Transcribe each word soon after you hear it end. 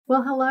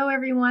Well, hello,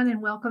 everyone,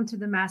 and welcome to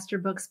the Master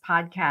Books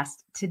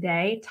podcast.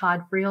 Today,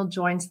 Todd Friel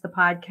joins the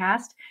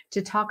podcast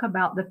to talk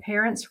about the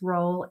parent's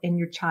role in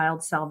your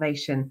child's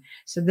salvation.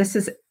 So this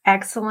is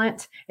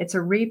excellent. It's a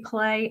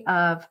replay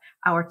of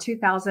our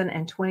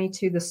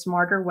 2022 The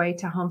Smarter Way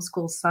to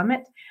Homeschool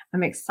Summit.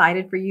 I'm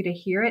excited for you to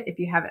hear it if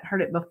you haven't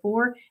heard it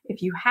before.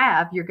 If you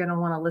have, you're going to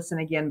want to listen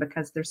again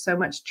because there's so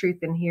much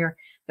truth in here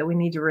that we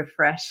need to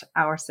refresh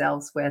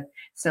ourselves with.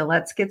 So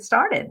let's get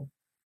started.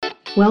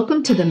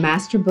 Welcome to the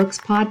Master Books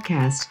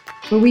podcast,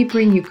 where we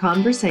bring you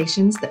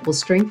conversations that will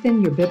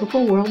strengthen your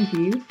biblical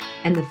worldview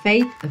and the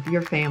faith of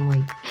your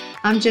family.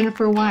 I'm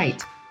Jennifer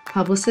White,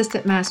 publicist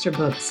at Master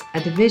Books, a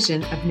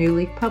division of New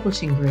Leaf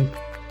Publishing Group.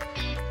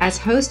 As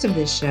host of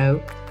this show,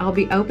 I'll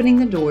be opening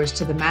the doors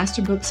to the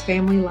Master Books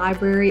family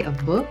library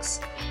of books,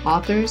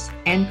 authors,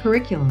 and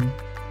curriculum.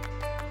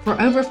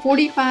 For over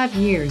 45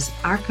 years,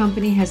 our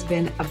company has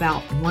been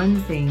about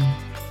one thing: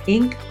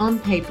 ink on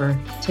paper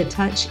to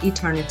touch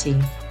eternity.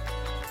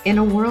 In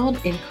a world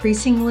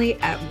increasingly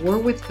at war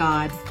with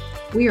God,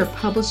 we are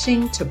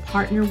publishing to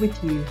partner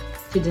with you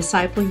to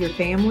disciple your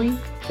family,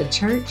 the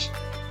church,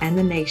 and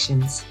the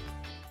nations.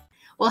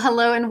 Well,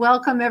 hello and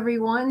welcome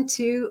everyone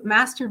to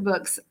Master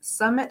Books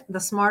Summit, The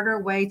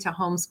Smarter Way to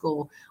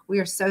Homeschool. We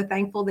are so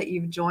thankful that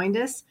you've joined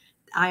us.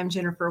 I am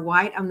Jennifer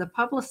White. I'm the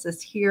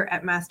publicist here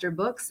at Master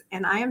Books,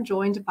 and I am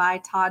joined by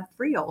Todd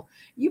Friel.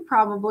 You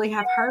probably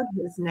have heard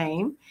his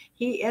name.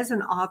 He is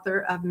an author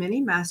of many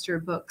Master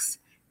Books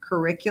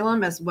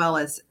curriculum, as well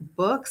as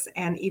books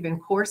and even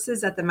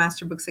courses at the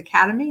Master Books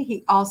Academy.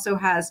 He also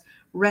has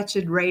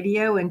Wretched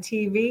Radio and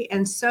TV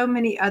and so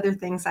many other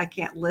things. I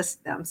can't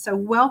list them. So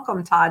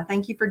welcome, Todd.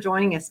 Thank you for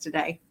joining us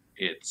today.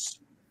 It's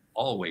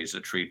always a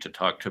treat to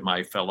talk to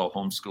my fellow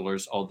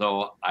homeschoolers,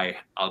 although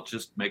I'll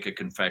just make a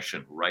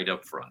confession right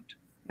up front.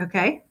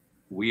 Okay.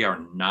 We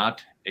are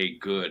not a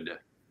good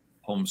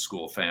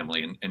homeschool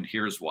family, and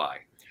here's why.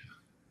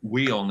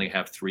 We only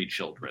have 3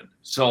 children.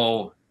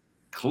 So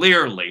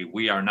clearly,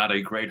 we are not a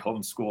great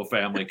homeschool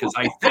family because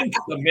I think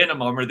the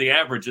minimum or the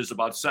average is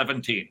about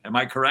 17. Am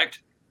I correct?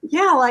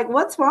 Yeah, like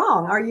what's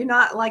wrong? Are you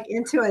not like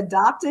into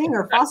adopting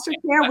or foster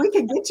care? We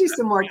could get you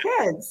some more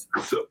kids.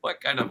 What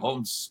kind of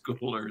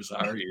homeschoolers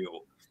are you?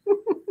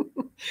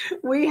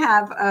 We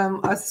have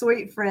a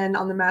sweet friend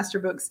on the Master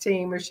Books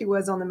team, or she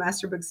was on the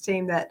Master Books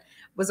team, that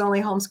was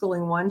only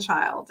homeschooling one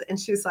child. And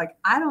she was like,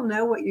 I don't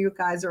know what you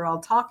guys are all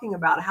talking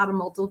about, how to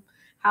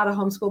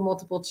homeschool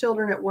multiple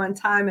children at one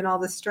time and all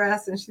the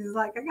stress. And she's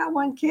like, I got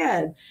one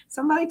kid.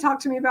 Somebody talk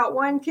to me about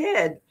one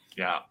kid.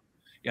 Yeah.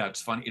 Yeah.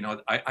 It's funny. You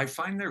know, I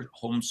find their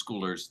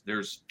homeschoolers,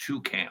 there's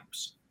 2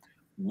 camps.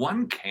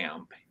 One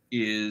camp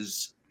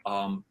is,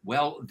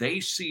 they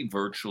see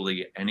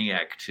virtually any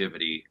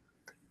activity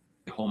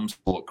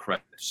homeschool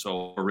credit.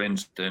 So for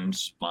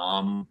instance,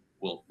 mom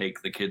will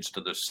take the kids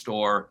to the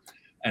store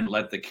and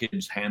let the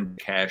kids hand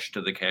cash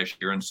to the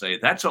cashier and say,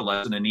 that's a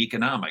lesson in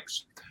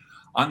economics.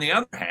 On the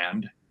other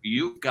hand,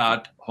 you've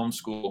got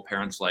homeschool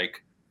parents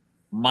like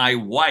my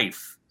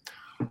wife,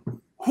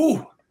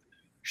 who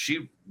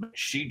she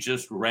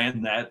just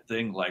ran that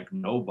thing like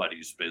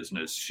nobody's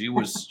business. She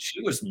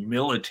was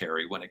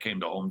military when it came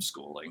to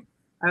homeschooling.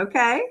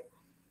 Okay.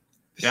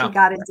 Yeah. She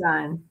got it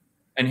done.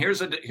 And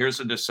here's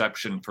a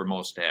deception for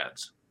most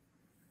dads.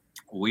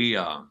 We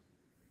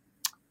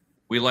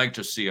like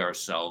to see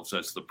ourselves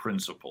as the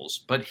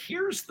principals, but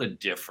here's the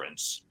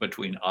difference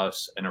between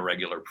us and a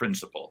regular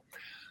principal.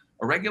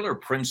 A regular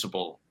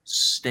principal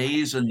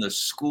stays in the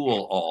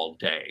school all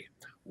day.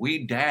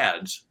 We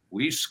dads,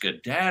 we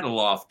skedaddle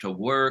off to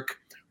work.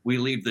 We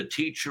leave the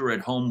teacher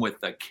at home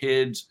with the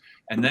kids,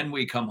 and then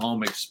we come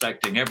home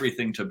expecting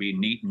everything to be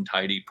neat and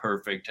tidy,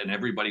 perfect, and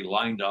everybody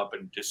lined up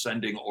in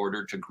descending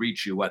order to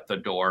greet you at the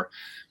door.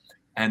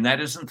 And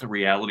that isn't the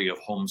reality of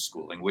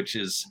homeschooling, which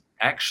is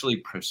actually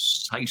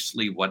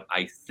precisely what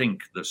I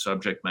think the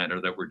subject matter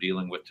that we're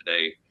dealing with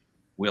today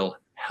will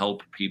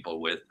help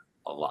people with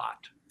a lot.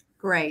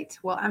 Great.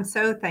 Well, I'm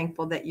so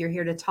thankful that you're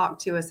here to talk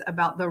to us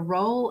about the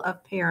role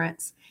of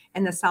parents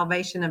and the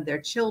salvation of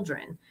their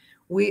children.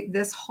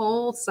 This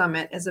whole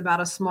summit is about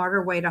a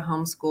smarter way to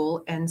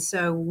homeschool. And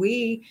so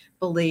we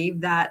believe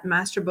that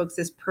Master Books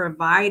is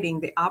providing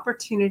the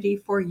opportunity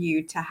for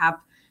you to have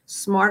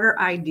smarter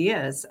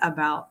ideas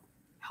about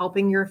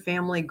helping your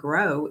family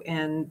grow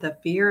in the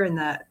fear and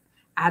the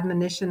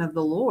admonition of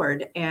the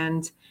Lord.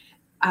 And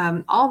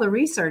all the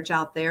research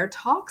out there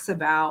talks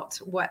about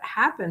what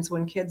happens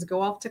when kids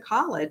go off to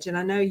college. And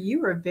I know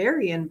you are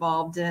very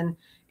involved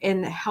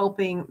in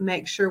helping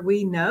make sure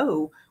we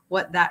know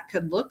what that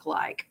could look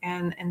like.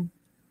 And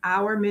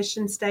our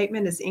mission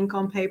statement is ink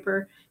on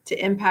paper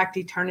to impact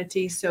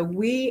eternity. So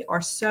we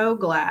are so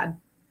glad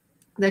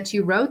that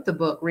you wrote the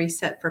book,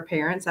 Reset for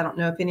Parents. I don't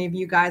know if any of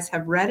you guys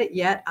have read it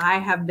yet. I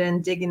have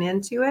been digging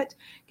into it,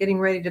 getting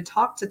ready to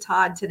talk to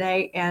Todd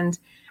today. And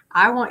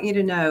I want you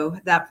to know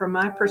that from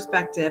my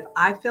perspective,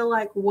 I feel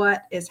like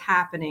what is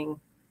happening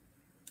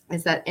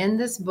is that in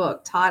this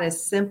book, Todd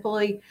is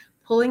simply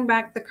pulling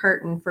back the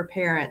curtain for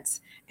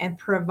parents and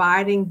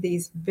providing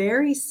these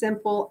very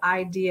simple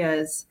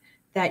ideas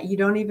that you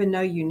don't even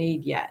know you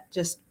need yet.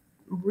 Just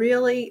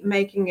really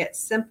making it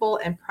simple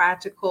and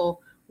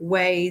practical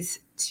ways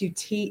to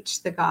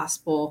teach the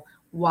gospel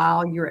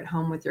while you're at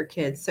home with your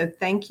kids. So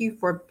thank you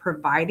for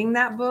providing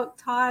that book,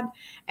 Todd.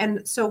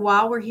 And so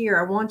while we're here,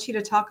 I want you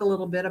to talk a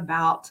little bit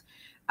about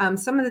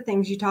some of the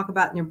things you talk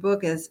about in your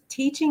book is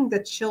teaching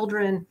the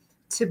children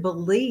to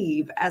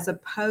believe as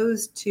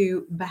opposed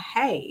to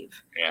behave.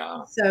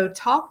 Yeah. So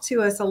talk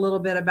to us a little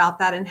bit about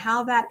that and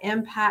how that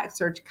impacts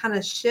or kind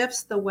of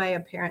shifts the way a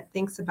parent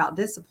thinks about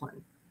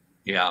discipline.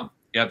 Yeah.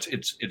 Yeah,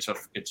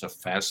 it's a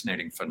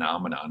fascinating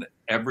phenomenon.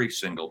 Every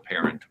single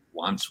parent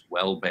wants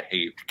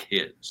well-behaved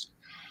kids.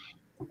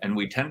 And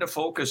we tend to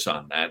focus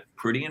on that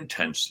pretty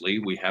intensely.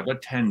 We have a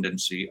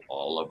tendency,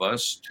 all of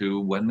us, to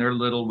when they're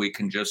little, we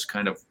can just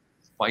kind of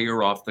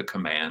fire off the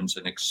commands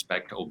and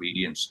expect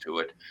obedience to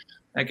it.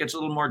 That gets a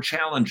little more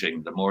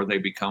challenging the more they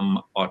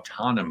become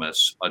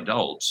autonomous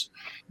adults.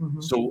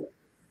 Mm-hmm. So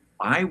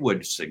I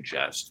would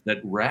suggest that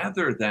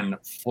rather than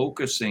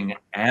focusing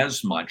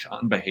as much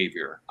on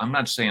behavior, I'm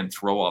not saying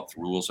throw out the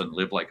rules and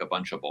live like a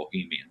bunch of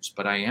bohemians,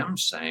 but I am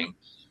saying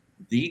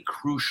the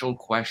crucial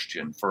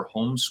question for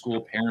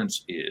homeschool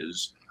parents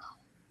is,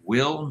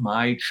 will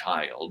my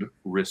child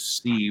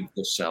receive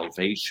the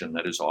salvation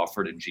that is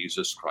offered in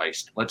Jesus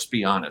Christ? Let's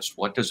be honest.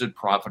 What does it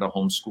profit a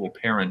homeschool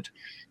parent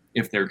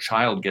if their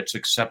child gets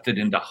accepted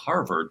into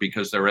Harvard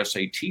because their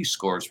SAT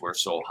scores were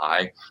so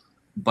high,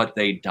 but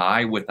they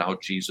die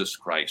without Jesus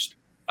Christ?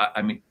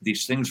 I mean,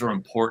 these things are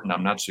important.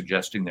 I'm not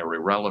suggesting they're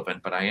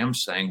irrelevant, but I am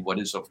saying what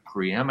is of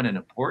preeminent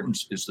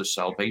importance is the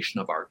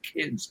salvation of our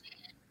kids.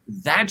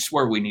 That's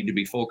where we need to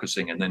be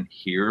focusing. And then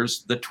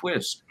here's the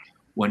twist.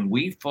 When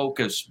we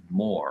focus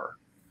more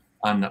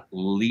on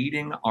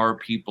leading our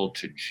people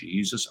to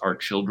Jesus, our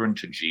children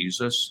to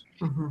Jesus,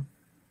 Mm-hmm.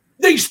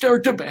 they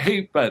start to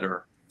behave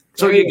better.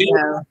 So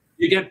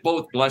you get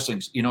both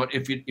blessings. You know,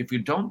 if you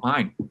don't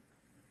mind,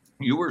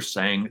 you were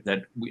saying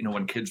that, you know,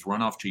 when kids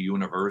run off to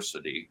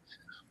university,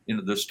 you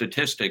know, the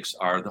statistics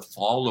are the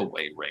fall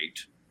away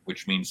rate,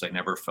 which means they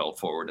never fell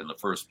forward in the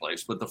first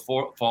place. But the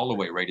fall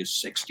away rate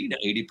is 60 to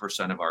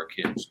 80% of our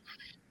kids.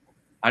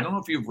 I don't know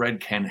if you've read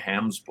Ken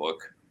Ham's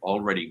book,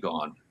 Already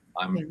Gone.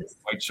 I'm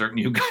quite certain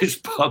you guys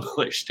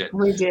published it.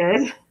 We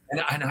did.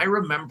 And I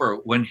remember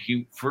when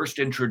he first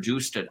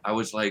introduced it, I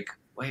was like,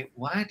 wait,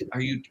 what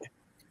are you?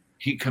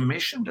 He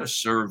commissioned a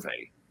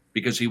survey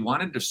because he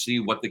wanted to see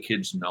what the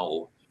kids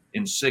know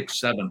in 6th,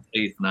 7th,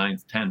 8th,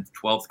 9th, 10th,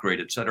 12th grade,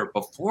 et cetera,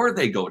 before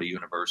they go to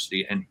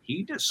university. And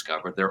he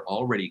discovered they're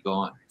already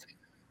gone.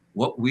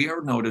 What we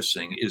are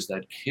noticing is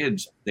that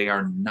kids, they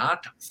are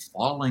not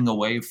falling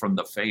away from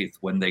the faith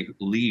when they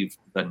leave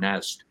the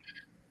nest.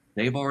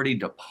 They've already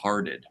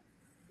departed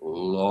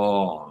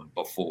long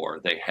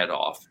before they head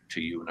off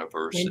to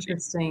university.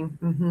 Interesting.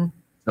 Mm-hmm.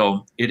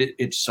 So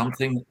it's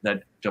something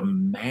that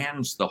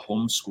demands the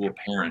homeschool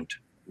parent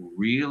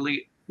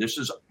really. This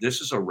is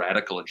a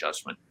radical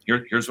adjustment.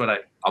 Here's what I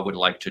would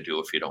like to do,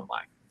 if you don't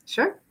mind.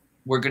 Sure.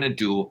 We're going to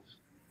do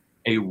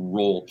a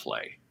role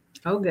play.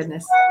 Oh,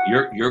 goodness.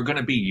 You're going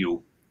to be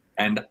you,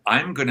 and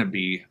I'm going to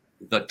be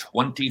the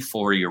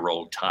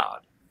 24-year-old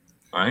Todd.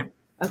 All right.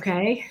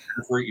 Okay.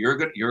 You're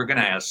going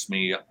to ask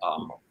me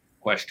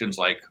questions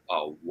like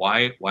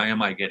why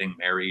am I getting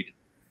married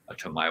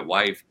to my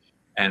wife,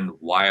 and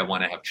why I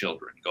want to have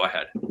children. Go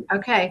ahead.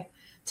 Okay.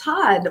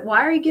 Todd,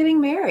 why are you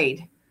getting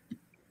married?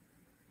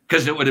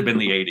 Because it would have been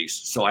the 80s,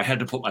 so I had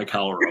to put my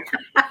collar up.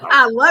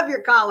 I love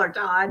your collar,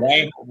 Todd.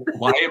 Why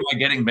am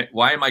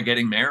I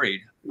getting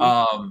married?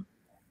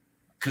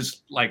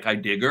 Because like I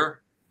dig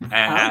her,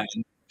 and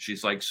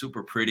she's like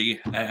super pretty,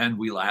 and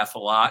we laugh a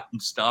lot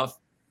and stuff.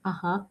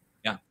 Uh-huh.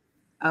 Yeah.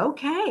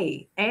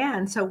 Okay.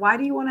 And so why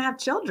do you want to have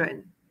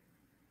children?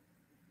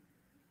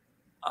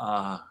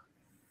 Because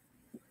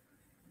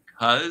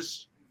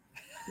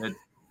that's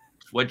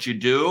what you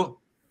do.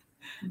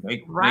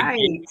 Make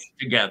babies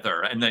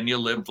together, and then you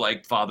live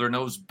like Father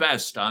Knows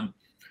Best on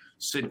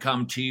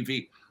sitcom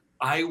TV.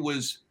 I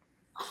was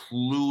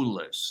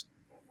clueless,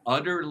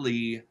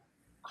 utterly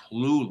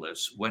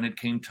clueless when it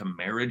came to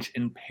marriage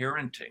and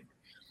parenting.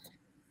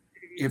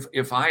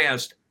 If I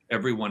asked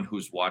everyone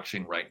who's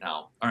watching right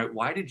now, all right,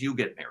 why did you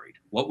get married?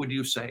 What would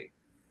you say?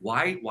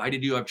 Why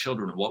did you have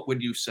children? What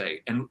would you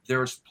say? And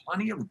there's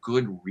plenty of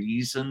good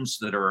reasons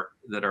that are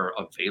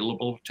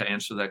available to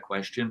answer that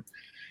question.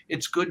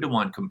 It's good to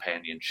want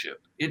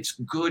companionship. It's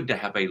good to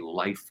have a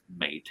life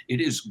mate. It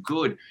is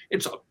good.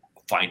 It's a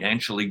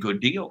financially good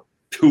deal.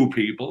 Two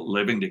people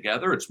living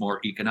together, it's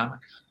more economic.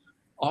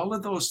 All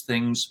of those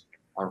things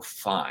are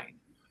fine.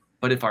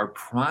 But if our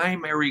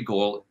primary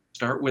goal,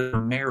 start with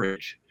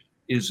marriage,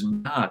 is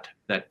not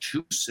that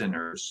two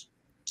sinners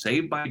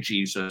saved by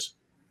Jesus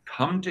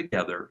come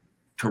together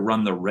to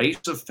run the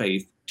race of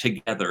faith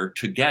together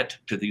to get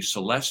to the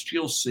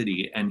celestial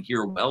city and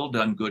hear, well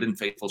done, good and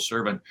faithful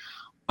servant,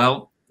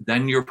 well,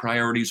 then your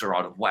priorities are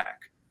out of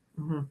whack.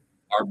 Mm-hmm.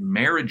 Our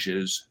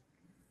marriages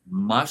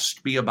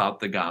must be about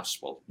the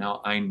gospel.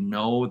 Now, I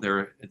know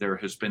there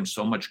has been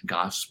so much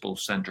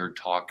gospel-centered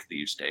talk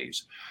these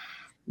days.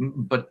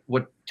 But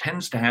what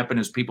tends to happen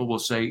is people will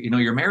say,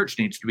 your marriage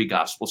needs to be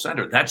gospel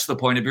centered. That's the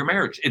point of your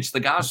marriage. It's the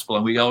gospel.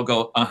 And we all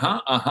go,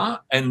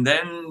 And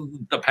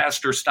then the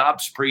pastor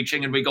stops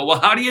preaching and we go,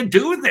 well, how do you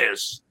do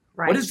this?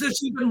 Right. What does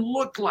this even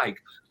look like?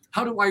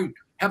 How do I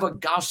have a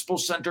gospel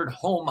centered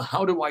home?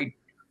 How do I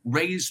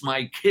raise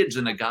my kids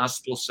in a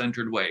gospel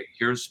centered way?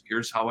 Here's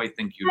how I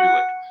think you do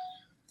it.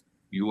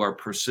 You are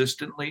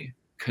persistently,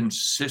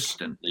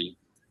 consistently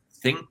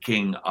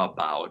thinking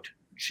about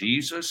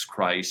Jesus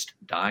Christ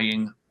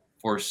dying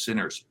for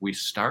sinners. We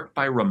start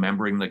by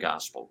remembering the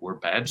gospel. We're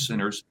bad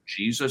sinners.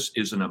 Jesus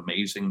is an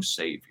amazing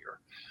Savior.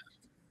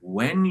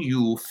 When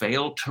you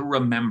fail to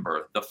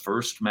remember the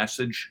first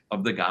message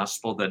of the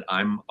gospel, that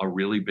I'm a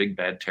really big,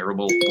 bad,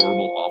 terrible,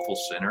 horrible, awful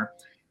sinner,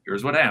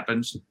 here's what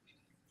happens.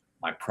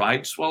 My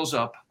pride swells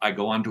up. I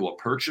go onto a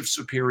perch of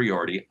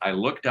superiority. I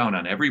look down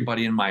on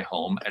everybody in my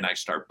home and I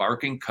start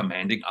barking,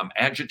 commanding. I'm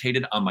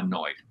agitated. I'm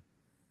annoyed.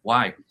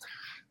 Why?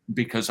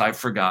 Because I've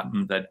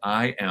forgotten that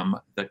I am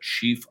the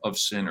chief of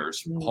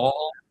sinners.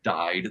 Paul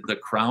died. The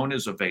crown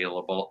is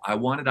available. I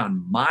want it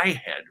on my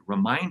head,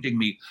 reminding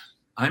me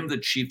I'm the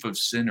chief of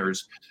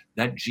sinners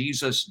that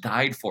Jesus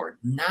died for.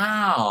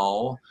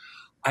 Now,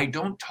 I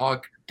don't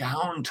talk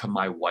down to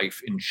my wife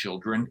and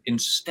children.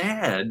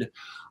 Instead,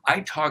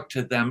 I talk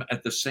to them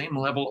at the same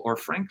level, or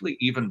frankly,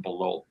 even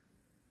below.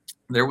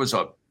 There was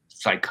a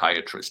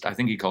psychiatrist. I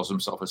think he calls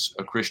himself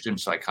a Christian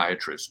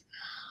psychiatrist.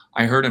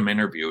 I heard him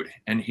interviewed,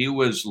 and he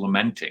was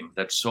lamenting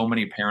that so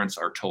many parents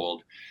are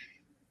told,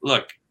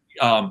 look,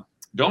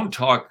 don't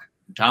talk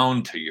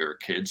down to your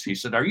kids. He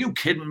said, are you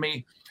kidding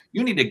me?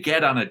 You need to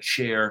get on a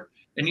chair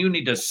and you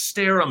need to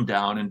stare them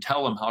down and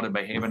tell them how to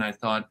behave. And I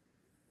thought,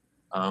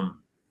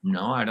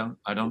 no,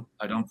 I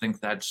don't think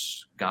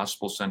that's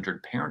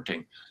gospel-centered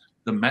parenting.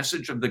 The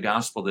message of the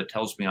gospel that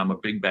tells me I'm a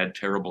big, bad,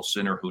 terrible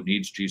sinner who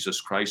needs Jesus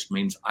Christ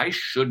means I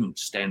shouldn't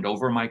stand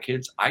over my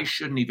kids. I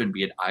shouldn't even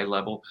be at eye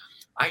level.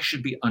 I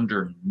should be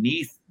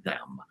underneath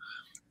them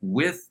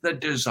with the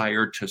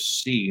desire to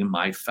see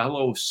my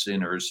fellow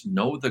sinners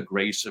know the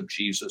grace of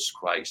Jesus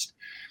Christ.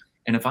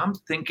 And if I'm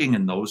thinking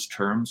in those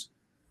terms,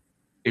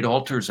 it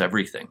alters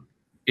everything.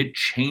 It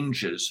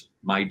changes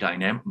my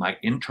dynamic, my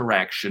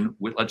interaction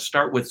with, let's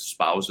start with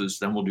spouses,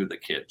 then we'll do the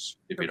kids,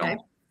 if you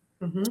don't.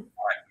 Mm-hmm. All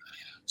right.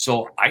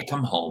 So I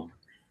come home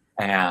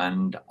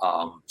and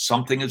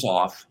something is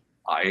off.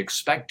 I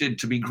expected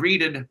to be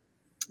greeted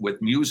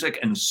with music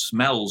and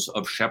smells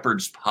of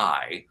shepherd's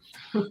pie.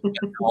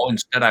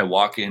 Instead, I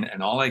walk in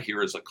and all I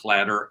hear is a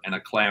clatter and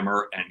a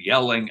clamor and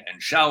yelling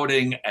and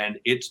shouting. And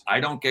I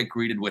don't get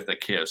greeted with a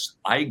kiss.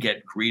 I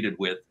get greeted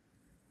with,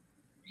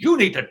 you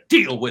need to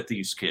deal with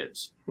these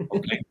kids.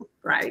 Okay.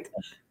 Right.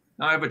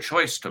 Now I have a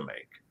choice to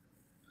make.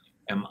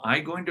 Am I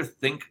going to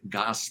think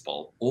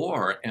gospel,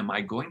 or am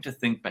I going to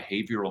think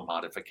behavioral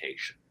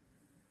modification?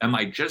 Am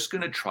I just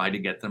going to try to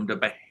get them to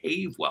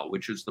behave well,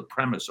 which is the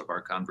premise of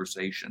our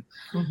conversation?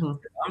 Mm-hmm.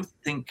 If I'm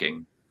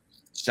thinking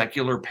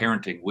secular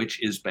parenting,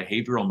 which is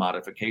behavioral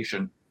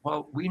modification,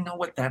 well, we know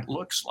what that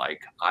looks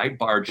like. I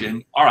barge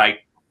in, all right,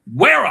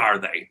 where are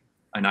they?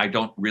 And I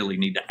don't really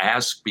need to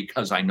ask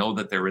because I know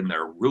that they're in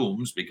their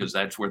rooms because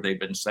that's where they've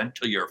been sent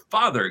till your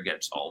father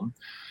gets home.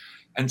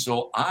 And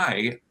so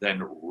I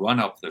then run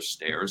up the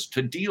stairs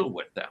to deal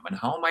with them. And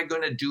how am I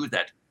going to do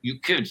that? You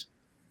kids,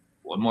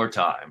 one more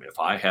time, if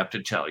I have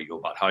to tell you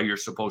about how you're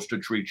supposed to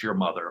treat your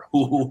mother,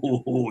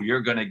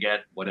 you're going to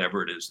get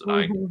whatever it is that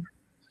I get.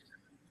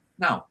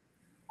 Now,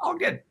 I'll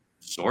get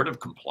sort of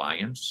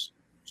compliance,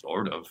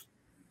 sort of,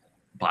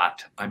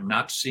 but I'm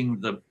not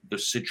seeing the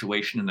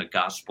situation in a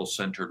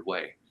gospel-centered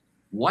way.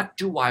 What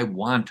do I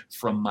want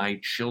from my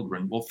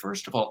children? Well,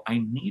 first of all, I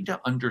need to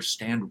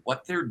understand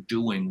what they're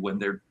doing when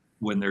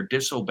they're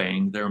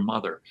disobeying their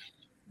mother.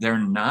 They're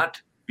not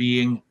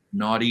being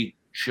naughty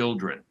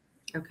children.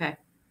 Okay.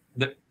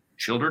 The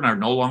children are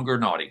no longer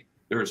naughty.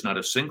 There is not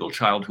a single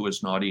child who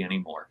is naughty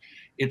anymore.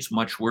 It's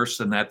much worse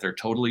than that. They're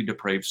totally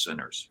depraved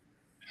sinners.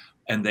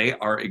 And they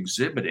are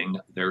exhibiting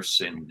their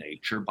sin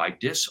nature by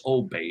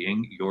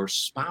disobeying your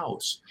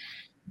spouse.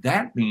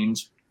 That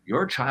means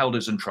your child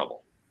is in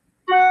trouble.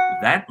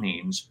 That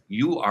means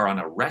you are on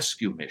a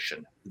rescue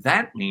mission.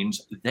 That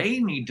means they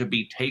need to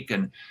be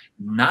taken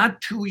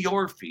not to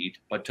your feet,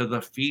 but to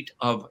the feet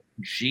of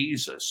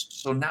Jesus.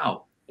 So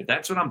now, if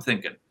that's what I'm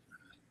thinking,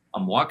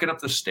 I'm walking up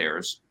the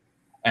stairs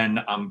and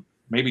I'm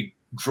maybe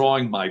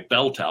drawing my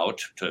belt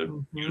out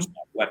to use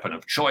my weapon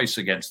of choice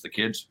against the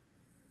kids.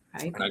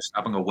 Right. And I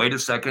stop and go, wait a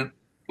second.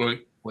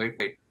 Wait.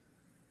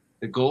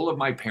 The goal of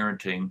my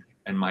parenting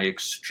and my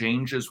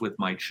exchanges with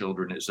my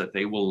children is that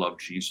they will love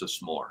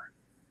Jesus more.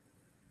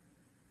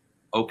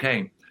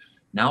 Okay,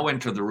 now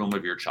enter the room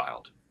of your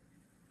child.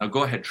 Now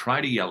go ahead,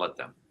 try to yell at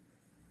them.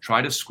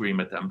 Try to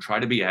scream at them. Try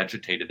to be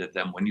agitated at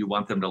them when you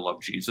want them to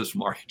love Jesus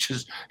more.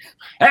 Just,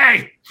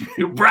 hey,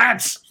 you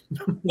brats,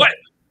 what?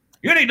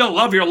 You need to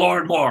love your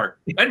Lord more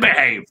and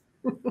behave.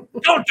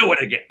 Don't do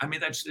it again. I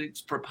mean,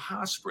 it's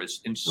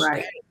preposterous.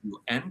 Instead, you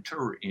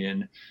enter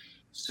in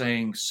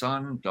saying,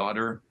 son,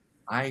 daughter,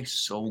 I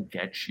so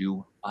get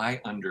you.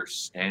 I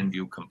understand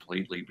you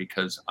completely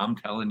because I'm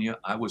telling you,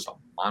 I was a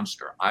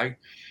monster.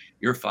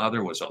 Your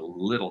father was a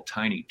little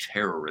tiny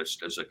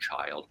terrorist as a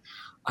child.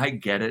 I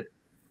get it.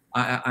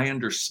 I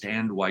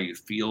understand why you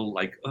feel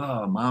like,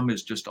 oh, mom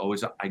is just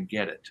always, I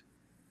get it.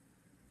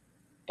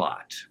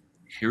 But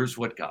here's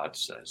what God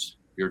says.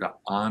 You're to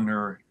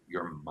honor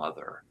your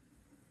mother.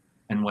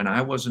 And when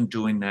I wasn't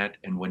doing that,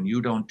 and when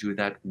you don't do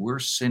that, we're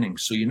sinning.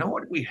 So you know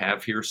what we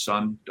have here,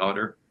 son,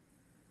 daughter?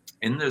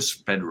 In this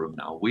bedroom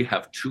now, we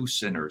have two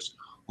sinners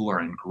who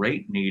are in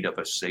great need of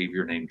a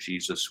Savior named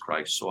Jesus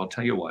Christ. So I'll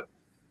tell you what,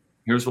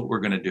 here's what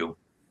we're going to do.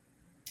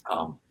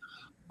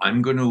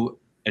 I'm going to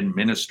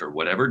administer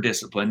whatever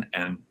discipline,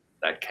 and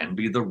that can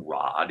be the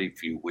rod,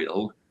 if you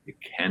will. It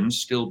can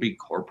still be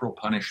corporal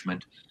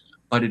punishment,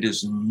 but it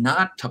is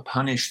not to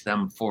punish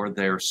them for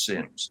their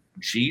sins.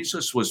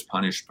 Jesus was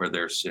punished for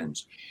their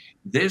sins.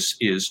 This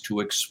is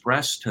to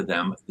express to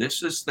them,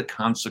 this is the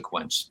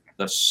consequence,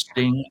 the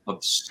sting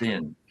of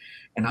sin.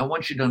 And I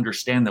want you to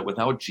understand that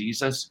without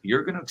Jesus,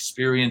 you're going to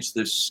experience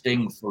this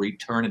sting for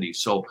eternity.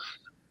 So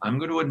I'm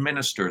going to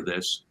administer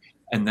this,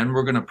 and then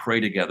we're going to pray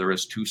together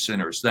as two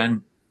sinners.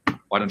 Then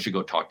why don't you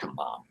go talk to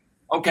mom?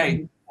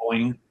 Okay,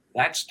 going.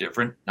 That's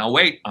different. Now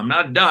wait, I'm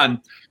not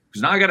done,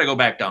 because now I got to go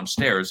back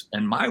downstairs.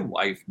 And my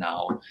wife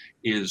now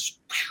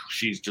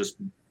she's just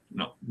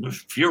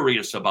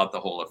furious about the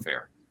whole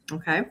affair.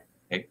 Okay.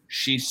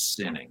 She's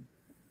sinning.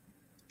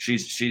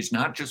 She's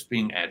not just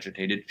being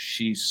agitated,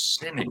 she's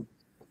sinning.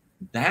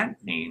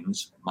 That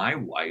means my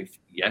wife,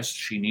 yes,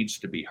 she needs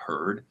to be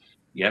heard.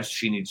 Yes,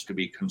 she needs to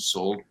be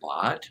consoled,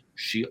 but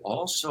she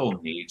also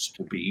needs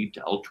to be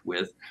dealt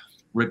with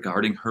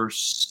regarding her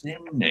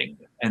sinning.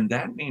 And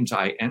that means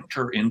I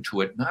enter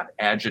into it not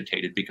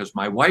agitated because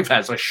my wife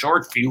has a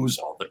short fuse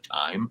all the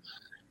time.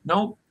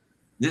 No,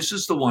 this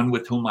is the one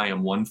with whom I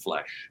am one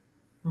flesh.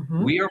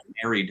 Mm-hmm. We are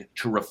married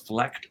to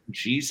reflect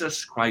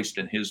Jesus Christ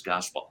and his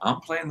gospel.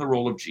 I'm playing the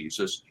role of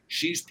Jesus.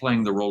 She's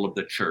playing the role of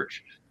the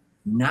church.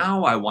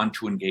 Now I want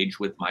to engage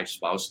with my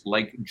spouse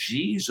like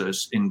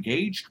Jesus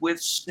engaged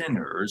with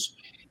sinners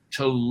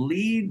to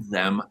lead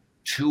them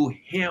to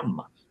him,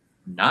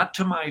 not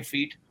to my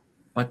feet,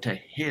 but to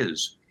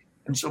his.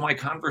 And so my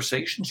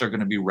conversations are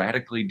going to be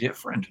radically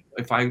different.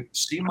 If I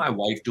see my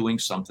wife doing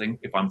something,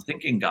 if I'm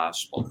thinking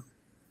gospel,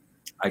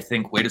 I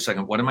think, wait a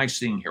second, what am I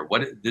seeing here?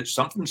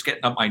 Something's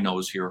getting up my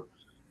nose here.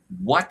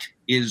 What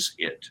is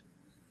it?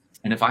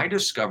 And if I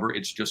discover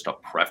it's just a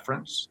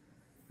preference,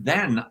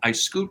 then I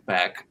scoot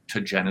back to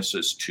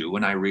Genesis 2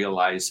 and I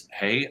realize,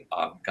 hey,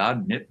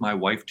 God knit my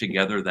wife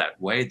together that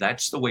way.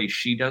 That's the way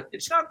she does.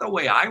 It's not the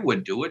way I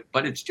would do it,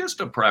 but it's just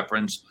a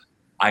preference.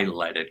 I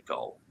let it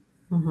go.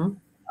 Mm-hmm.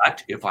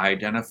 But if I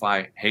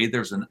identify, hey,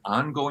 there's an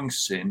ongoing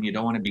sin, you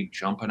don't want to be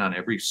jumping on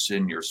every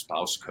sin your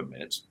spouse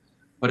commits.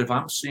 But if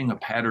I'm seeing a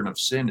pattern of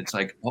sin, it's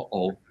like,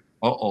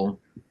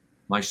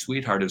 my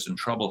sweetheart is in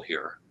trouble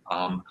here.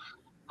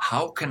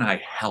 How can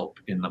I help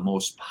in the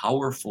most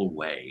powerful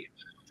way?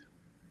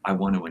 I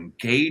want to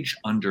engage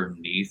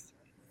underneath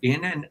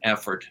in an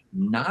effort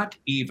not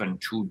even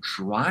to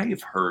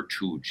drive her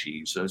to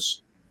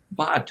Jesus,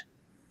 but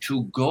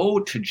to go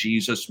to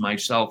Jesus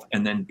myself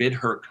and then bid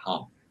her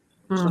come.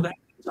 So that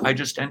I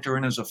just enter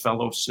in as a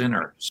fellow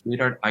sinner.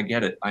 Sweetheart, I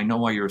get it. I know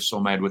why you're so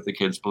mad with the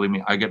kids. Believe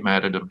me, I get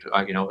mad at them too.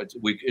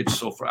 It's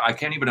so I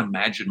can't even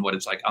imagine what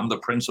it's like. I'm the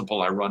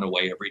principal. I run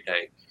away every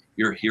day.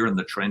 You're here in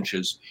the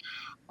trenches.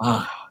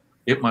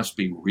 It must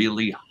be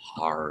really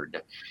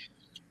hard.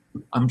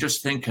 I'm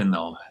just thinking,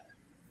 though,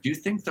 do you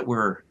think that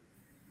we're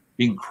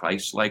being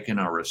Christ-like in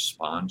our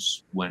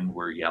response when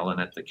we're yelling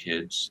at the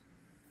kids?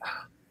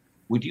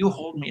 Would you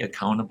hold me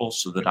accountable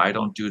so that I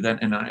don't do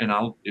that? And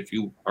I'll, if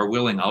you are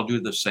willing, I'll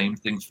do the same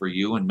thing for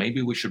you. And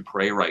maybe we should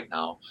pray right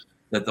now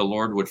that the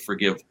Lord would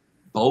forgive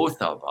both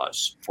of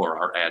us for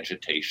our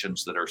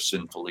agitations that are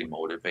sinfully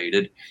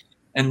motivated.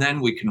 And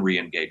then we can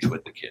re-engage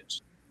with the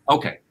kids.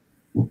 Okay.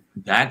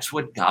 That's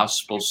what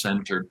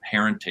gospel-centered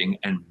parenting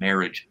and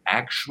marriage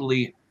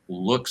actually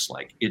looks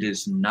like. It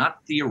is not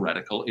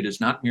theoretical. It is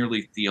not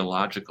merely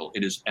theological.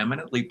 It is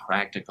eminently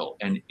practical,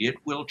 and it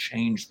will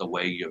change the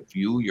way you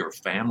view your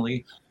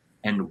family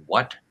and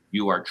what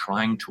you are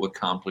trying to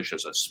accomplish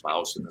as a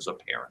spouse and as a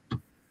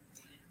parent.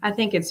 I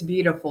think it's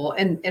beautiful.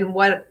 And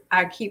what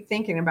I keep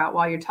thinking about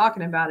while you're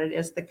talking about it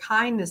is the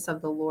kindness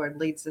of the Lord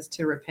leads us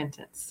to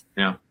repentance.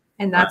 Yeah.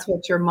 And that's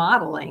what you're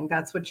modeling.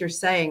 That's what you're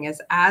saying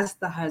is as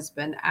the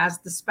husband, as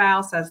the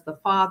spouse, as the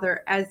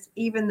father, as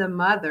even the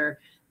mother,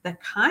 the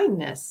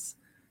kindness,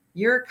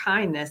 your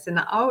kindness. And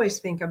I always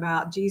think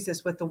about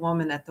Jesus with the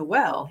woman at the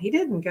well. He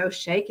didn't go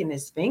shaking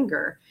his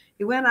finger.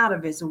 He went out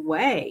of his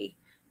way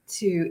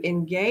to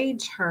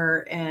engage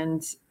her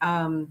and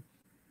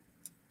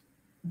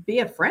be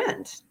a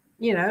friend,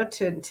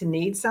 to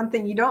need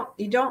something. You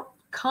don't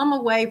come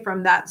away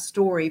from that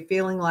story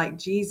feeling like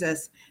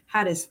Jesus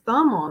had his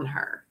thumb on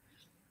her.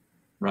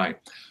 Right.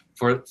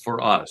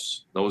 For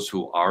us, those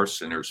who are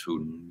sinners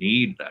who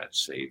need that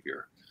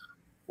Savior,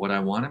 what I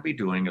want to be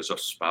doing as a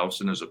spouse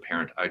and as a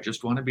parent, I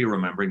just want to be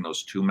remembering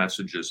those two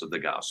messages of the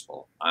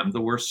gospel. I'm the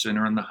worst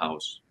sinner in the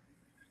house,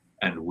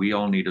 and we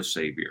all need a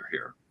savior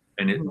here.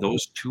 And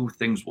those two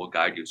things will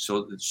guide you.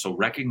 So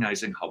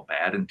recognizing how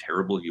bad and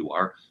terrible you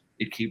are,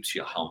 it keeps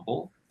you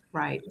humble.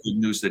 Right. The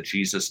good news that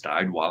Jesus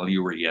died while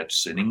you were yet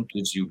sinning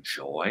gives you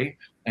joy,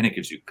 and it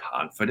gives you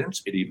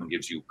confidence. It even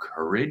gives you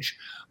courage.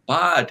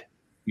 But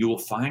you will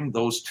find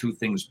those two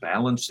things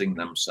balancing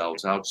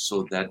themselves out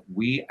so that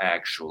we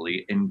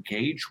actually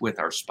engage with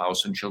our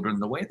spouse and children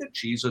the way that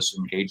Jesus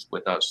engaged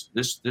with us.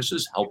 This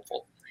is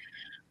helpful.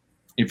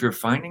 If you're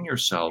finding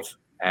yourself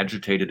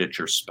agitated at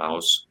your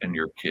spouse and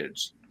your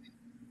kids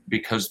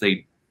because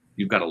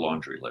you've got a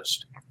laundry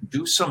list,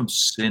 do some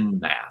sin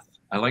math.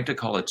 I like to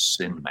call it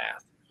sin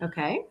math.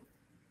 Okay.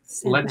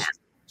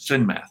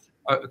 Sin math.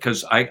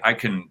 Because I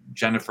can,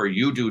 Jennifer,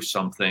 you do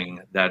something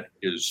that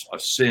is a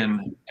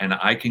sin and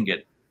I can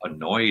get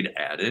annoyed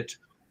at it,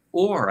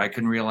 or I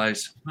can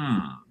realize,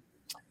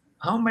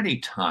 how many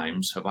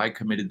times have I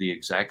committed the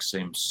exact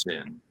same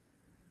sin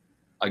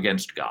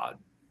against God?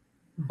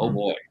 Oh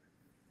boy,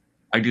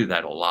 I do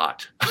that a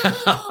lot.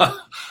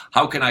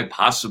 How can I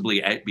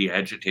possibly be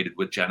agitated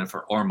with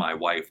Jennifer or my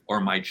wife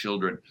or my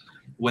children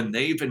when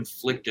they've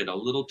inflicted a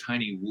little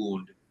tiny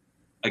wound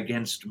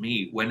against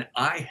me, when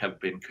I have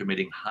been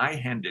committing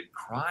high-handed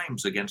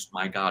crimes against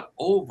my God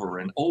over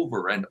and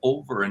over and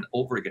over and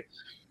over again?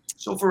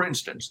 So, for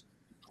instance,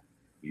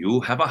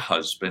 you have a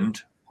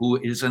husband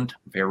who isn't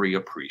very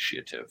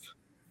appreciative.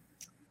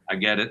 I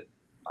get it.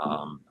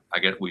 I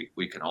get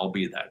we can all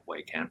be that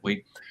way, can't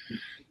we?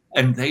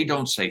 And they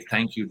don't say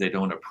thank you. They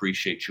don't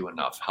appreciate you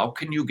enough. How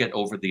can you get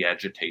over the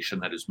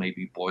agitation that is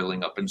maybe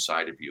boiling up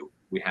inside of you?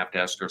 We have to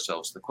ask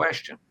ourselves the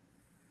question,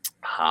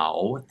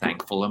 how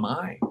thankful am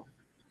I?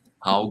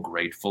 How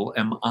grateful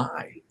am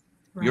I?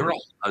 Right. You're a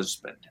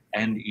husband,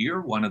 and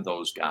you're one of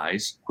those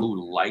guys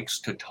who likes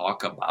to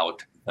talk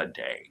about the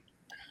day.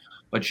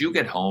 But you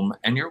get home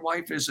and your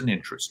wife isn't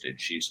interested.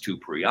 She's too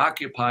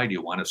preoccupied.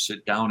 You want to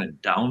sit down and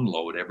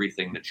download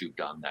everything that you've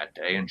done that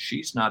day, and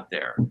she's not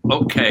there.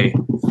 Okay,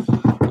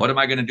 what am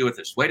I going to do with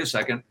this? Wait a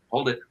second.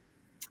 Hold it.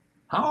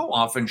 How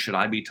often should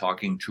I be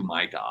talking to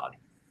my God?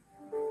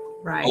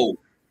 Right. Oh,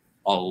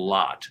 a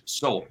lot.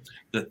 So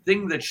the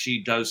thing that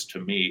she does to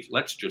me,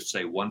 let's just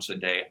say once a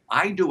day,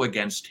 I do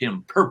against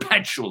him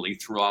perpetually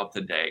throughout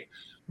the day.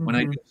 When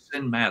I do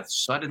sin math,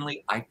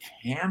 suddenly I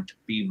can't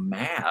be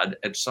mad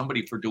at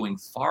somebody for doing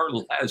far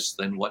less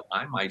than what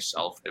I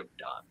myself have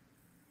done.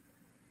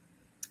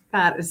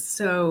 That is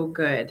so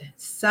good.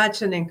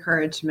 Such an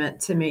encouragement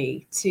to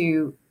me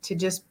to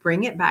just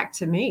bring it back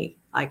to me.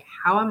 Like,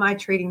 how am I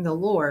treating the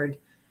Lord?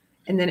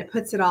 And then it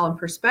puts it all in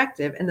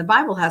perspective. And the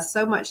Bible has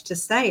so much to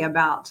say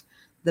about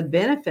the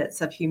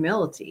benefits of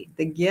humility,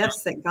 the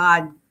gifts that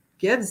God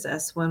gives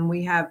us when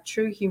we have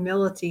true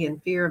humility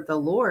and fear of the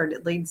Lord.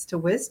 It leads to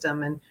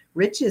wisdom and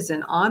riches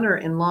and honor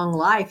and long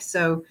life.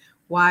 So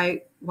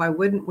why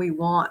wouldn't we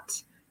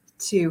want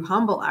to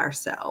humble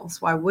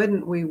ourselves? Why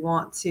wouldn't we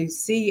want to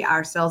see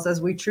ourselves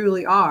as we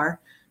truly are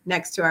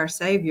next to our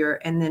Savior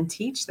and then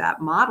teach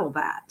that, model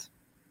that?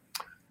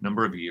 A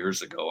number of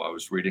years ago, I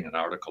was reading an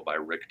article by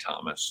Rick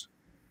Thomas,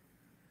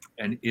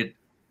 and it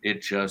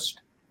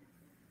just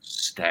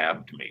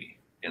stabbed me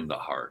in the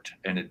heart.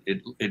 And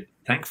it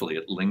thankfully,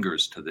 it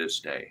lingers to this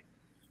day.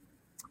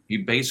 He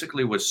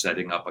basically was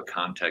setting up a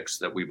context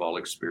that we've all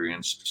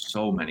experienced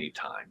so many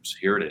times.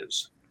 Here it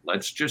is.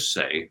 Let's just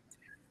say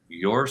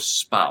your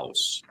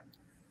spouse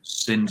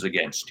sins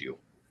against you.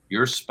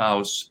 Your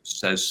spouse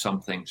says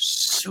something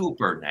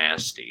super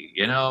nasty.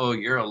 You know,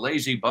 you're a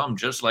lazy bum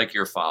just like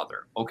your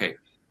father. Okay,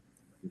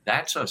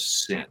 that's a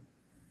sin.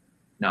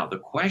 Now, the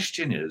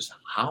question is,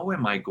 how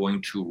am I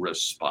going to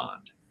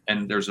respond?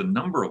 And there's a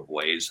number of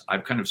ways.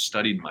 I've kind of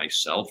studied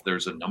myself.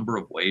 There's a number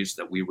of ways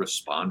that we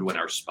respond when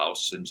our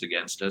spouse sins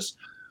against us.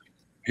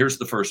 Here's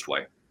the first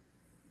way.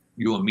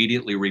 You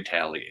immediately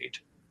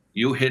retaliate.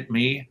 You hit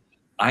me,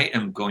 I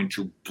am going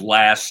to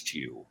blast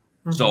you.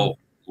 So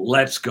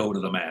let's go to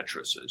the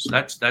mattresses.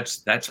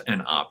 That's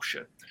an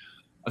option.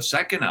 A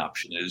second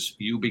option is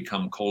you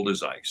become cold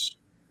as ice.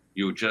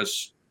 You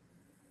just,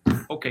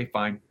 okay,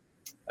 fine.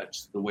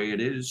 That's the way it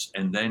is.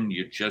 And then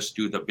you just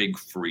do the big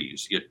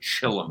freeze. You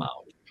chill them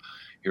out.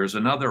 Here's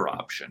another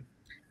option.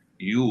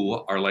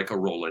 You are like a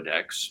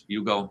Rolodex.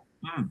 You go,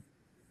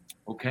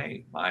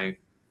 okay, my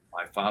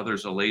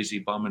father's a lazy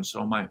bum and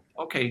so am I.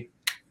 Okay,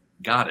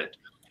 got it.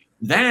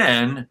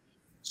 Then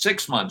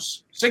 6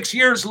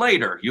 years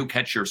later, you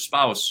catch your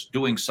spouse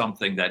doing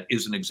something that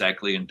isn't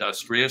exactly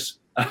industrious.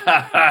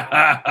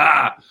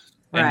 And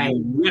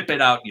you whip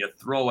it out and you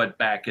throw it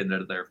back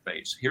into their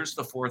face. Here's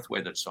the fourth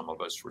way that some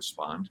of us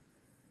respond.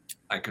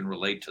 I can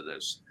relate to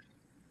this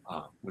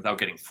without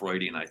getting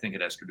Freudian. I think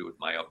it has to do with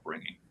my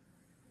upbringing.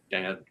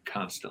 Dad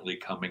constantly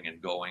coming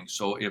and going.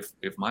 So if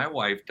my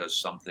wife does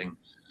something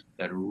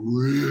that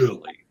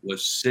really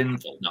was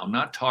sinful, now I'm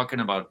not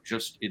talking about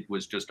it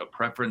was just a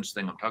preference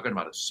thing. I'm talking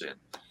about a sin.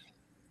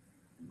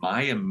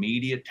 My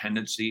immediate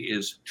tendency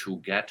is to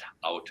get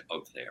out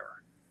of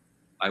there.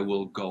 I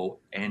will go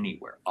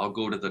anywhere. I'll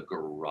go to the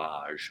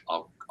garage.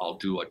 I'll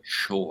do a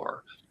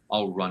chore.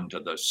 I'll run to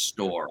the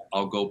store.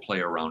 I'll go play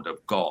a round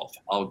of golf.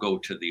 I'll go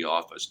to the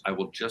office. I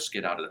will just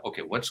get out of it.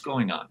 Okay, what's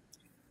going on?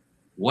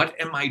 What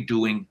am I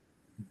doing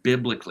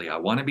biblically? I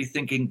want to be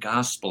thinking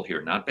gospel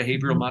here, not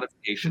behavioral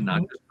modification,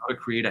 not just how to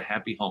create a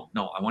happy home.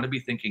 No, I want to be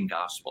thinking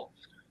gospel.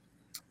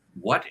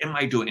 What am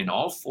I doing? In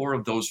all four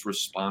of those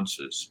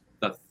responses,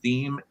 the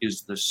theme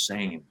is the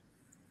same.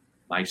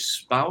 My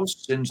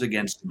spouse sins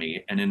against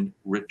me, and in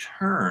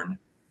return,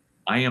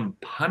 I am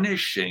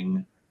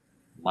punishing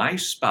my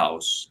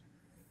spouse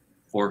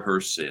for her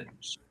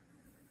sins.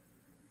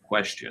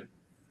 Question: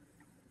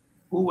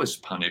 who was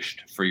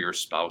punished for your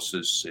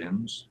spouse's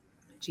sins?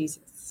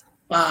 Jesus.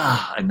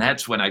 And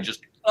that's when I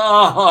just,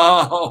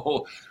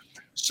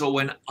 so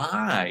when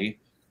I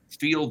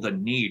feel the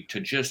need to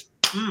just,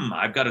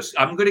 I'm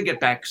going to get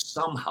back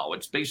somehow.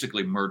 It's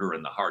basically murder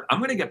in the heart. I'm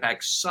going to get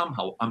back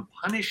somehow. I'm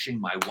punishing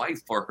my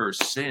wife for her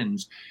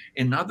sins.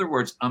 In other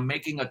words, I'm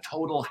making a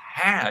total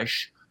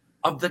hash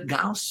of the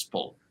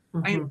gospel.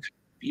 I am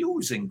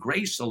confusing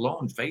grace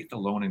alone, faith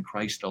alone, and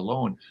Christ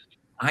alone.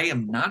 I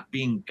am not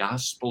being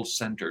gospel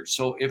centered.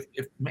 So if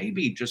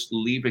maybe just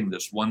leaving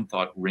this one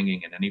thought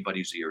ringing in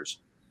anybody's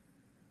ears,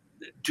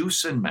 do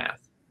sin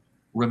math.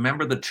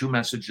 Remember the two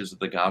messages of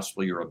the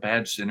gospel. You're a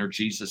bad sinner.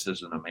 Jesus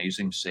is an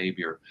amazing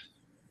savior.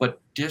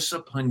 But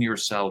discipline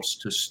yourselves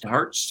to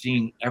start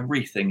seeing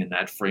everything in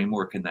that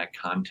framework, in that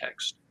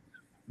context.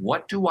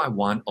 What do I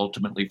want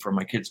ultimately for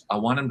my kids? I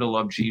want them to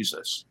love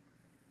Jesus.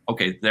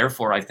 Okay,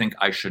 therefore, I think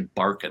I should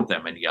bark at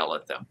them and yell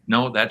at them.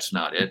 No, that's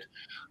not it.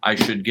 I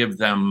should give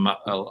them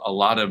a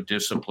lot of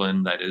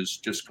discipline that is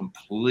just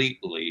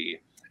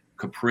completely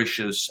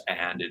capricious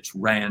and it's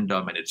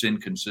random and it's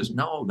inconsistent.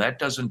 No, that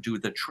doesn't do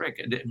the trick.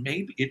 And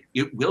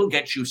it will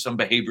get you some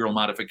behavioral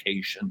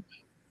modification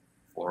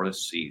for a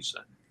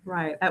season.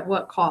 Right. At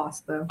what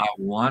cost, though? I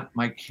want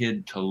my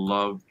kid to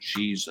love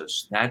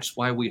Jesus. That's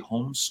why we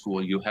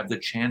homeschool. You have the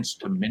chance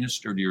to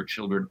minister to your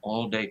children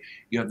all day.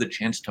 You have the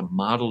chance to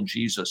model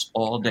Jesus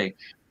all day.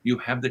 You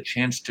have the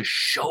chance to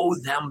show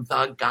them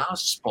the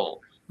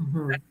gospel.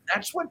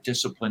 That's what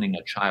disciplining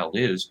a child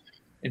is.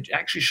 It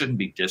actually shouldn't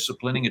be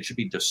disciplining. It should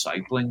be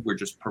discipling. We're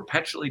just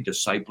perpetually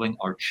discipling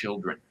our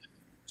children.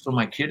 So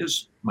my kid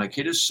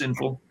is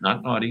sinful,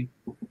 not naughty.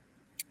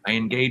 I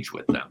engage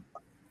with them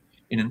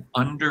in an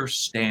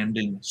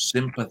understanding,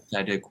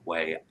 sympathetic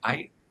way.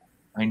 I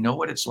know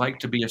what it's like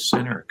to be a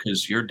sinner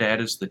because your dad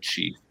is the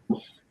chief.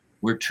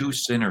 We're two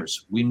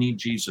sinners. We need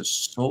Jesus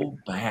so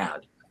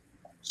bad.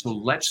 So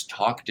let's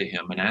talk to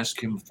him and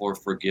ask him for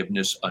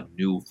forgiveness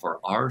anew for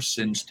our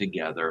sins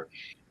together.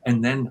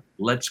 And then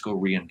let's go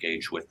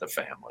re-engage with the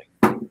family.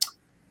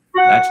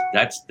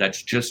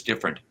 That's just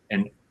different.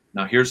 And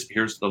now here's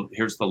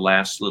the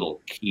last little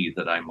key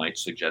that I might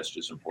suggest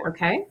is important.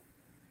 Okay.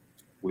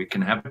 We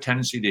can have a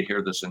tendency to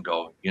hear this and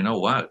go, you know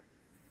what?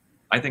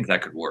 I think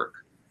that could work.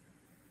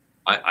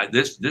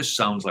 This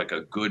sounds like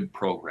a good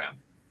program.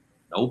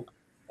 Nope,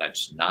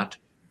 that's not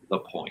the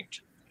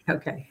point.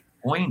 Okay.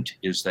 The point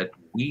is that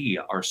we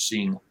are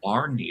seeing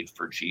our need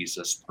for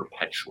Jesus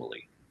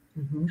perpetually,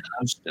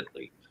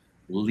 constantly,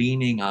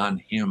 leaning on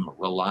him,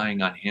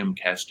 relying on him,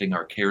 casting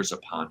our cares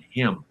upon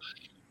him.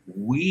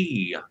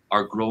 We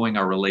are growing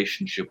our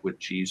relationship with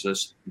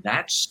Jesus.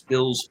 That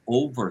spills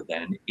over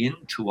then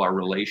into our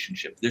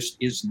relationship. This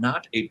is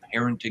not a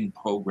parenting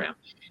program.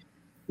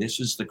 This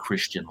is the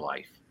Christian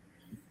life.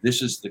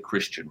 This is the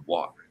Christian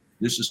walk.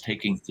 This is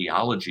taking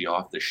theology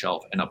off the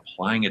shelf and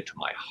applying it to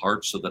my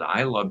heart so that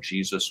I love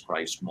Jesus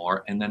Christ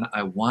more. And then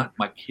I want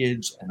my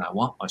kids and I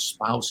want my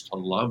spouse to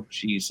love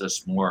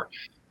Jesus more.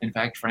 In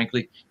fact,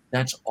 frankly,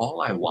 that's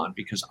all I want,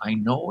 because I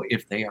know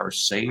if they are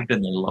saved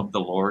and they love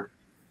the Lord,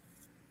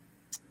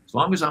 as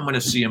long as I'm going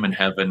to see them in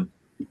heaven,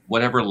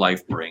 whatever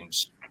life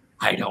brings,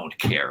 I don't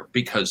care,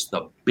 because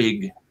the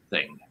big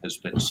thing has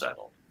been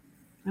settled.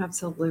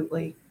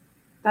 Absolutely.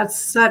 That's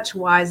such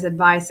wise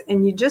advice.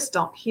 And you just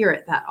don't hear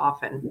it that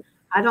often.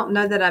 I don't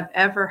know that I've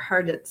ever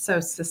heard it so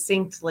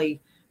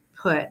succinctly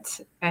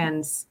put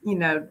and,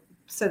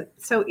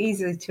 so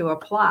easy to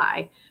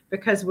apply,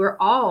 because we're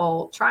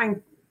all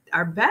trying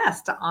our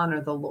best to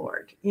honor the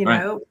Lord,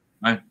 Right.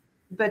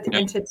 But Yeah.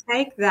 And to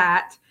take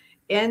that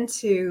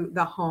into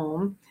the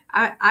home,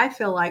 I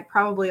feel like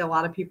probably a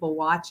lot of people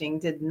watching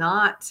did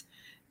not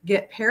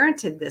get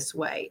parented this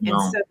way. No,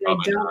 and so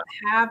they don't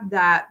have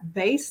that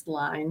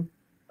baseline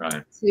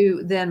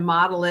to then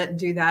model it,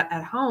 do that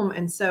at home.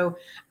 And so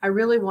I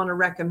really want to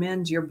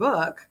recommend your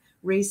book,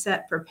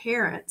 Reset for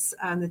Parents,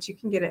 that you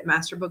can get at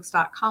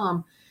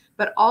masterbooks.com,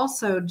 but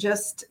also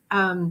just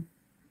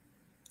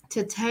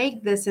to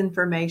take this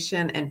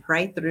information and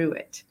pray through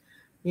it,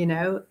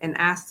 and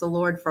ask the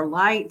Lord for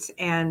light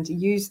and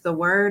use the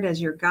word as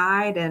your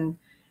guide,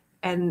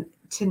 and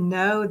to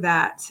know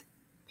that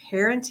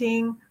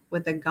parenting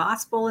with the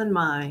gospel in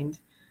mind,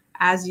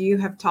 as you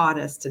have taught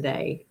us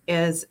today,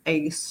 is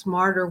a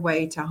smarter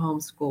way to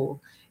homeschool.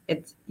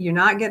 You're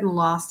not getting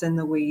lost in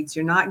the weeds.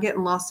 You're not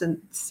getting lost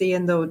in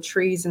seeing the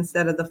trees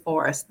instead of the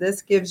forest.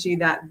 This gives you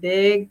that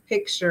big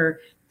picture.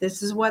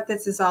 This is what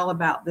this is all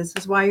about. This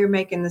is why you're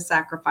making the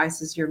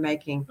sacrifices you're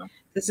making.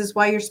 This is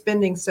why you're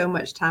spending so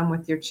much time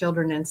with your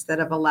children instead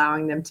of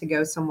allowing them to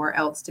go somewhere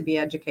else to be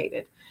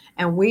educated.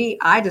 And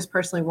I just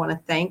personally want to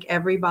thank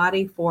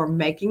everybody for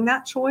making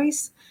that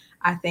choice.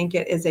 I think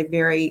it is a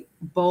very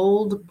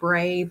bold,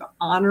 brave,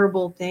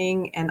 honorable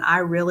thing, and I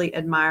really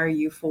admire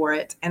you for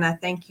it. And I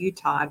thank you,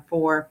 Todd,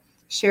 for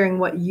sharing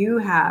what you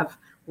have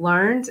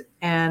learned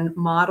and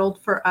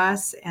modeled for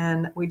us.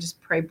 And we just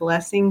pray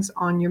blessings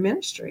on your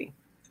ministry.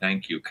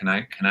 Thank you. Can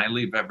I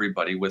leave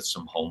everybody with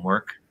some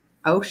homework?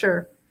 Oh,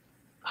 sure.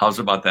 How's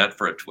about that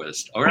for a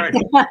twist? All right.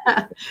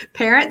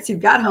 Parents, you've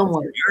got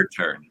homework. Your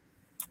turn.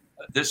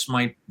 This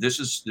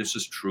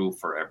is true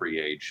for every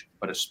age,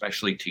 but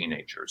especially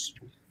teenagers.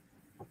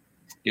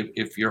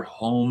 If your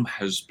home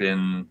has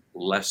been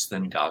less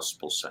than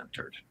gospel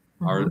centered,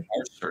 or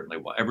certainly,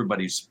 well,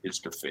 everybody's is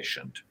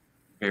deficient,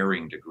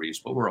 varying degrees,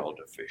 but we're all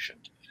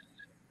deficient.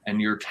 And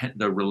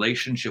the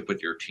relationship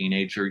with your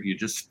teenager, you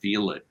just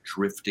feel it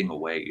drifting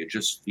away. You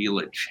just feel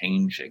it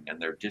changing,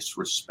 and they're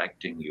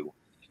disrespecting you.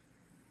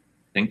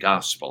 Think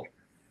gospel.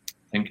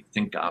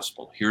 Think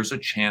gospel. Here's a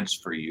chance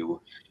for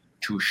you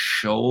to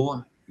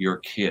show your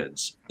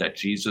kids that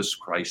Jesus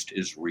Christ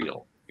is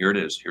real. Here it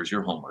is. Here's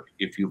your homework.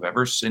 If you've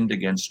ever sinned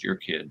against your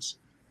kids,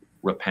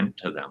 repent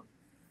to them.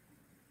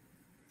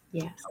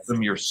 Yes. Tell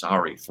them you're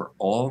sorry for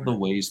all the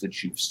ways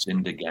that you've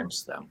sinned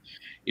against them.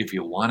 If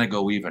you want to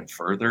go even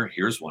further,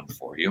 here's one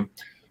for you.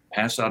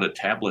 Pass out a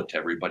tablet to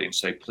everybody and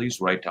say, please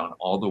write down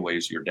all the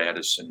ways your dad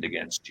has sinned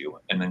against you.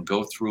 And then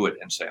go through it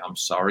and say, I'm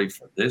sorry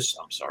for this.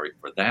 I'm sorry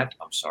for that.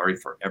 I'm sorry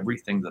for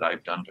everything that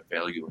I've done to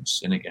fail you and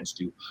sin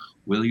against you.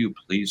 Will you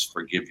please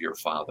forgive your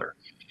father?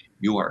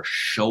 You are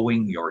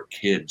showing your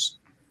kids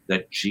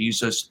that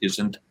Jesus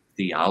isn't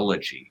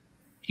theology.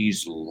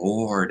 He's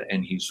Lord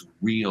and he's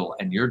real,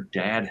 and your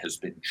dad has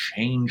been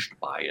changed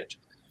by it.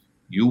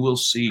 You will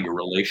see your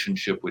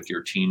relationship with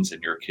your teens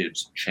and your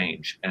kids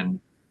change. And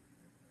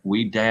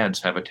we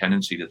dads have a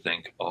tendency to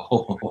think,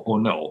 oh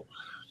no,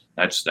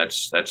 that's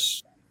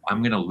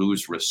I'm going to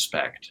lose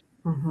respect.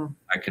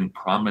 I can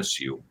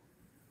promise you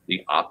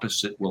the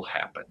opposite will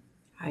happen.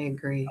 I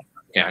agree.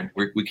 And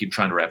we keep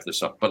trying to wrap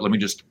this up, but let me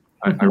just,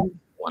 I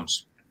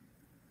once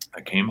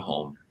I came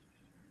home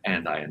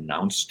and I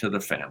announced to the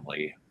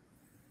family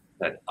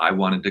that I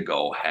wanted to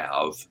go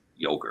have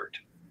yogurt.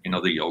 You know,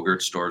 the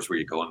yogurt stores where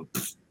you go and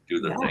do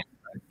the thing.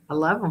 Right? I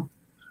love them.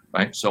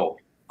 Right. So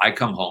I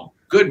come home,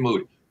 good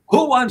mood.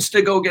 Who wants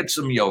to go get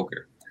some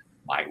yogurt?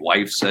 My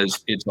wife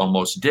says it's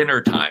almost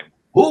dinner time.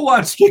 Who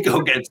wants to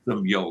go get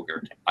some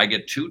yogurt? I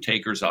get 2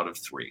 takers out of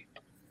 3.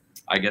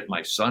 I get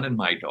my son and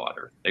my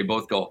daughter. They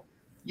both go,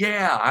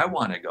 yeah, I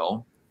want to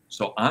go.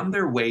 So on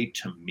their way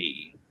to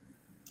me,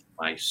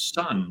 my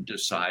son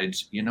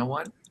decides, you know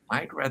what?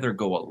 I'd rather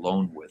go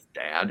alone with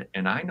dad,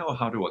 and I know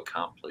how to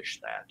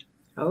accomplish that.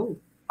 Oh.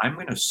 I'm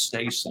going to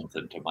say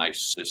something to my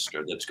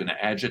sister that's going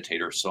to agitate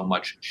her so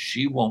much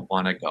she won't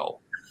want to go.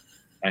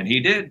 And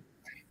he did.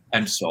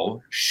 And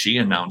so she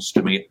announced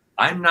to me,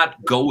 I'm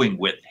not going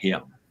with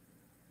him.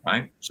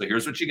 Right? So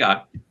here's what you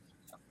got.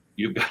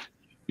 You've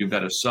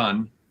got a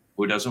son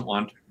who doesn't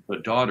want the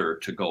daughter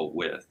to go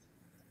with.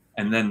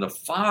 And then the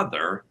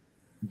father,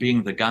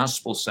 being the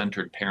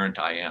gospel-centered parent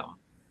I am,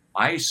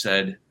 I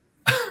said,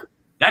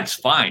 that's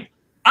fine.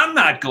 I'm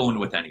not going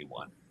with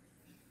anyone.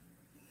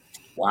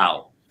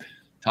 Wow.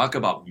 Talk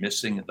about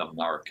missing the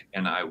mark.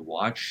 And I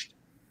watched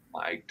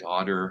my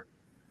daughter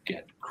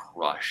get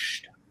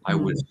crushed. I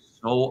was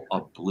so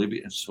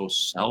oblivious and so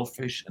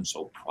selfish and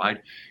so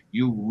pride.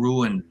 You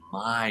ruined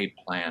my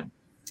plan.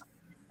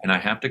 And I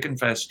have to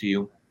confess to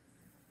you,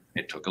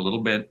 it took a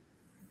little bit,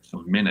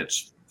 some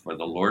minutes for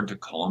the Lord to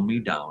calm me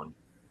down.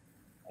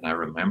 And I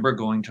remember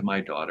going to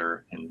my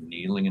daughter and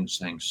kneeling and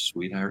saying,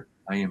 sweetheart,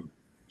 I am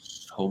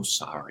so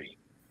sorry.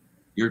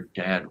 Your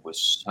dad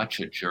was such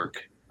a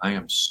jerk. I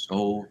am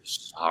so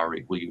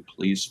sorry. Will you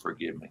please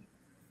forgive me?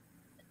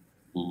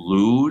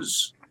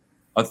 Lose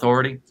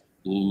authority,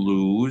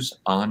 lose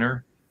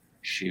honor.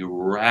 She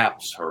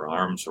wraps her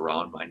arms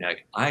around my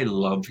neck. I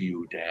love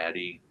you,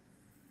 Daddy.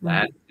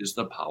 That is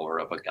the power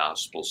of a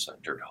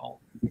gospel-centered home.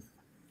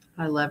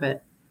 I love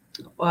it.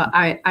 Well,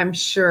 I'm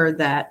sure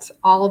that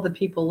all of the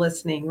people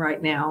listening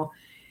right now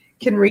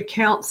can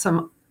recount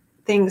some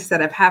things that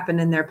have happened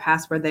in their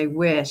past where they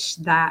wish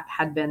that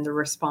had been the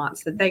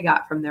response that they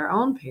got from their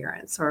own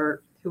parents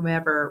or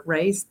whomever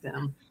raised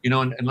them. You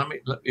know, and let me,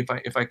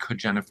 if I could,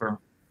 Jennifer,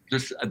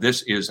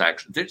 this is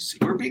actually,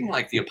 we're being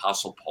like the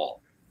Apostle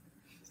Paul.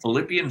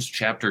 Philippians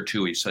chapter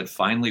 2, he said,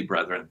 finally,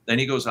 brethren. Then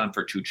he goes on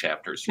for 2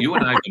 chapters. You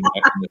and I have been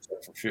watching this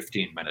for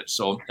 15 minutes,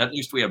 so at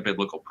least we have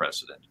biblical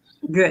precedent.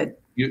 Good.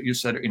 You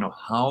said, you know,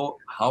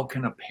 how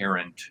can a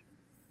parent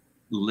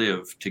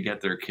live to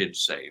get their kids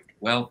saved?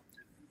 Well,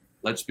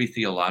 let's be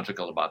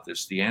theological about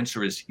this. The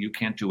answer is you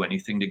can't do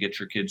anything to get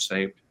your kids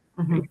saved.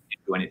 You can't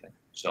do anything.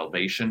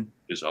 Salvation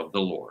is of the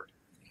Lord.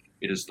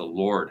 It is the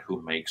Lord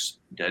who makes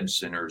dead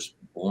sinners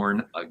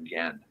born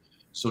again.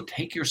 So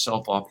take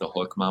yourself off the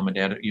hook, mom and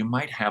dad. You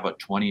might have a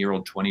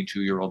 20-year-old,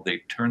 22-year-old. They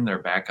turn their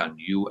back on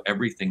you,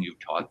 everything you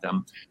taught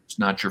them. It's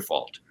not your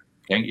fault.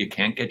 Okay? You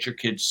can't get your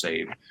kid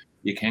saved.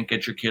 You can't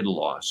get your kid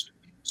lost.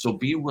 So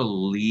be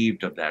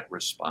relieved of that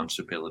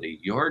responsibility.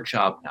 Your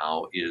job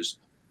now is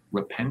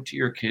repent to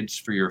your kids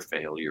for your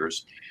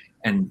failures,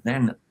 and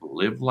then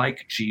live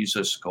like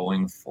Jesus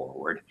going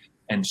forward,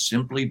 and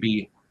simply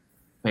be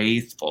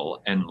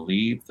faithful and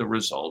leave the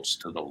results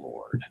to the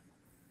Lord.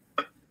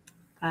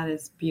 That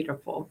is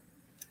beautiful.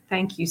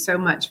 Thank you so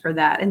much for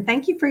that. And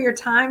thank you for your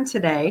time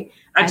today.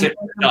 That's it.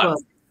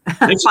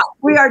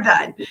 We are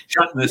done.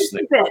 Shutting this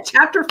thing.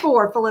 Chapter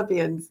 4,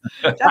 Philippians.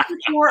 Chapter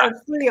 4 of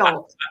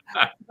Friel.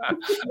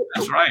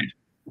 That's right.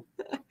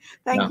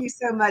 Thank you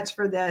so much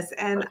for this.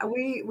 And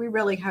we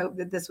really hope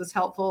that this was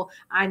helpful.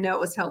 I know it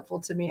was helpful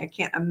to me. I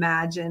can't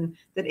imagine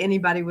that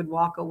anybody would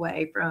walk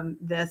away from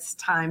this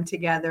time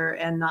together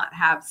and not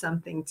have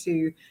something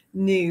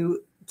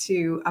new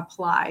to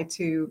apply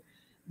to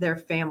their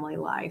family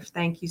life.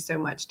 Thank you so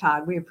much,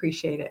 Todd. We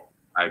appreciate it.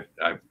 I've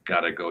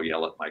got to go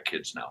yell at my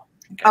kids now.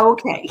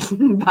 Okay.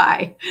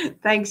 Bye.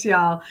 Thanks,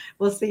 y'all.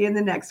 We'll see you in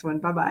the next one.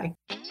 Bye-bye.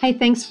 Hey,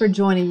 thanks for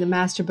joining the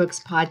Master Books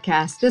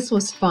podcast. This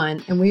was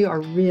fun, and we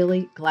are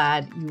really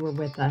glad you were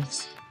with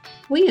us.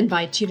 We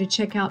invite you to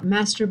check out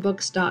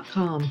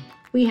masterbooks.com.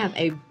 We have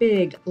a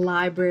big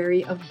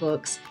library of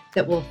books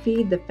that will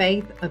feed the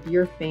faith of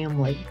your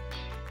family.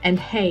 And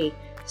hey,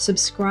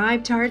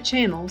 subscribe to our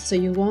channel so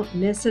you won't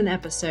miss an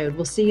episode.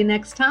 We'll see you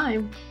next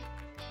time.